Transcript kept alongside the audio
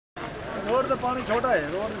Road तो पानी छोटा है,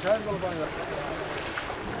 रोड साइड को पानी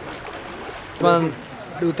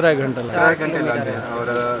दूसरा घंटा लगा। 3 घंटे लग गए। और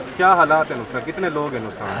क्या हालात हैं उसका? कितने लोग हैं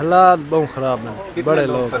उसका? हालात बहुत खराब हैं। बड़े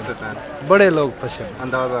लोग फंसे हैं? बड़े लोग फंसे।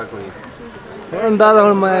 अंदाजा कोई? अंदाजा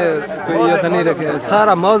मैं कोई ये तो नहीं रखे,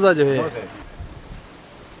 सारा मौजा जो है।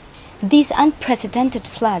 These unprecedented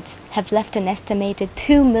floods have left an estimated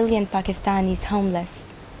 2 million Pakistanis homeless.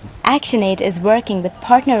 ActionAid is working with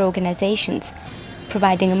partner organizations,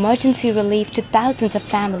 providing emergency relief to thousands of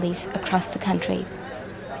families across the country.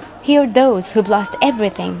 Here, those who've lost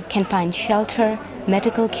everything can find shelter,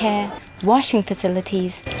 medical care, washing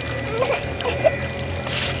facilities,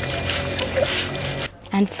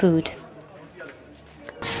 and food.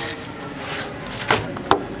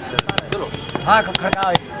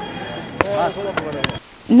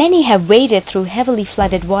 Many have waded through heavily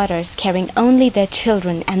flooded waters, carrying only their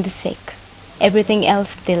children and the sick. Everything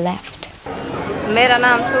else they left. मेरा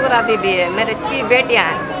नाम सुगरा बीबी है, मेरे 6 बेटियां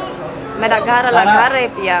हैं। मेरा घर वाला घर है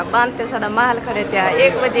पिया, बांधते सारा महल खड़े थे।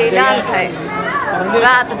 1 बजे ऐलान था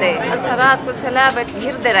रात दे, असा रात को सलाब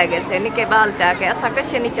घिरते रह गए से निके बाल चाके असा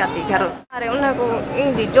कशे नहीं चाहती घर। अरे उन्हें को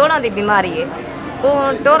इंदी जोड़ा दी बीमारी है, वो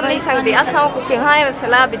टोर नहीं सकती। असा को कि हाँ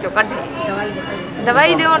सलाब जो कढ़े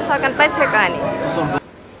दवाई दे और साकन पैसे का नहीं।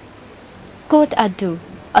 Kot Addu,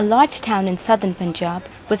 a large town in southern Punjab,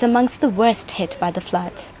 was amongst the worst hit by the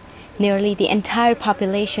floods. Nearly the entire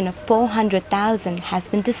population of 400,000 has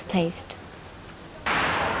been displaced.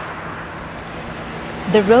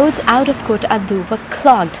 The roads out of Kot Addu were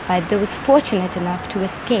clogged by those fortunate enough to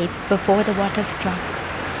escape before the water struck.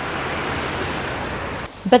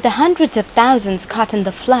 But the hundreds of thousands caught in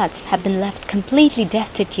the floods have been left completely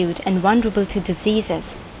destitute and vulnerable to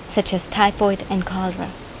diseases such as typhoid and cholera.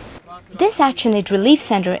 This ActionAid relief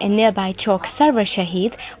center in nearby Chowk Sarwar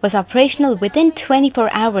Shahid was operational within 24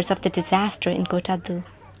 hours of the disaster in Kot Addu.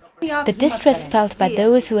 The distress felt by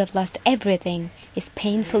those who have lost everything is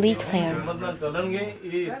painfully clear.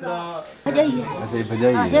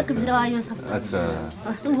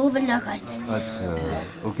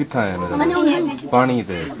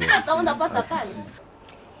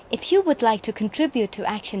 If you would like to contribute to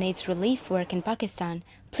ActionAid's relief work in Pakistan,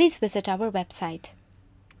 please visit our website.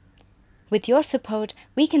 With your support,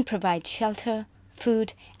 we can provide shelter,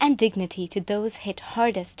 food, and dignity to those hit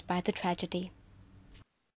hardest by the tragedy.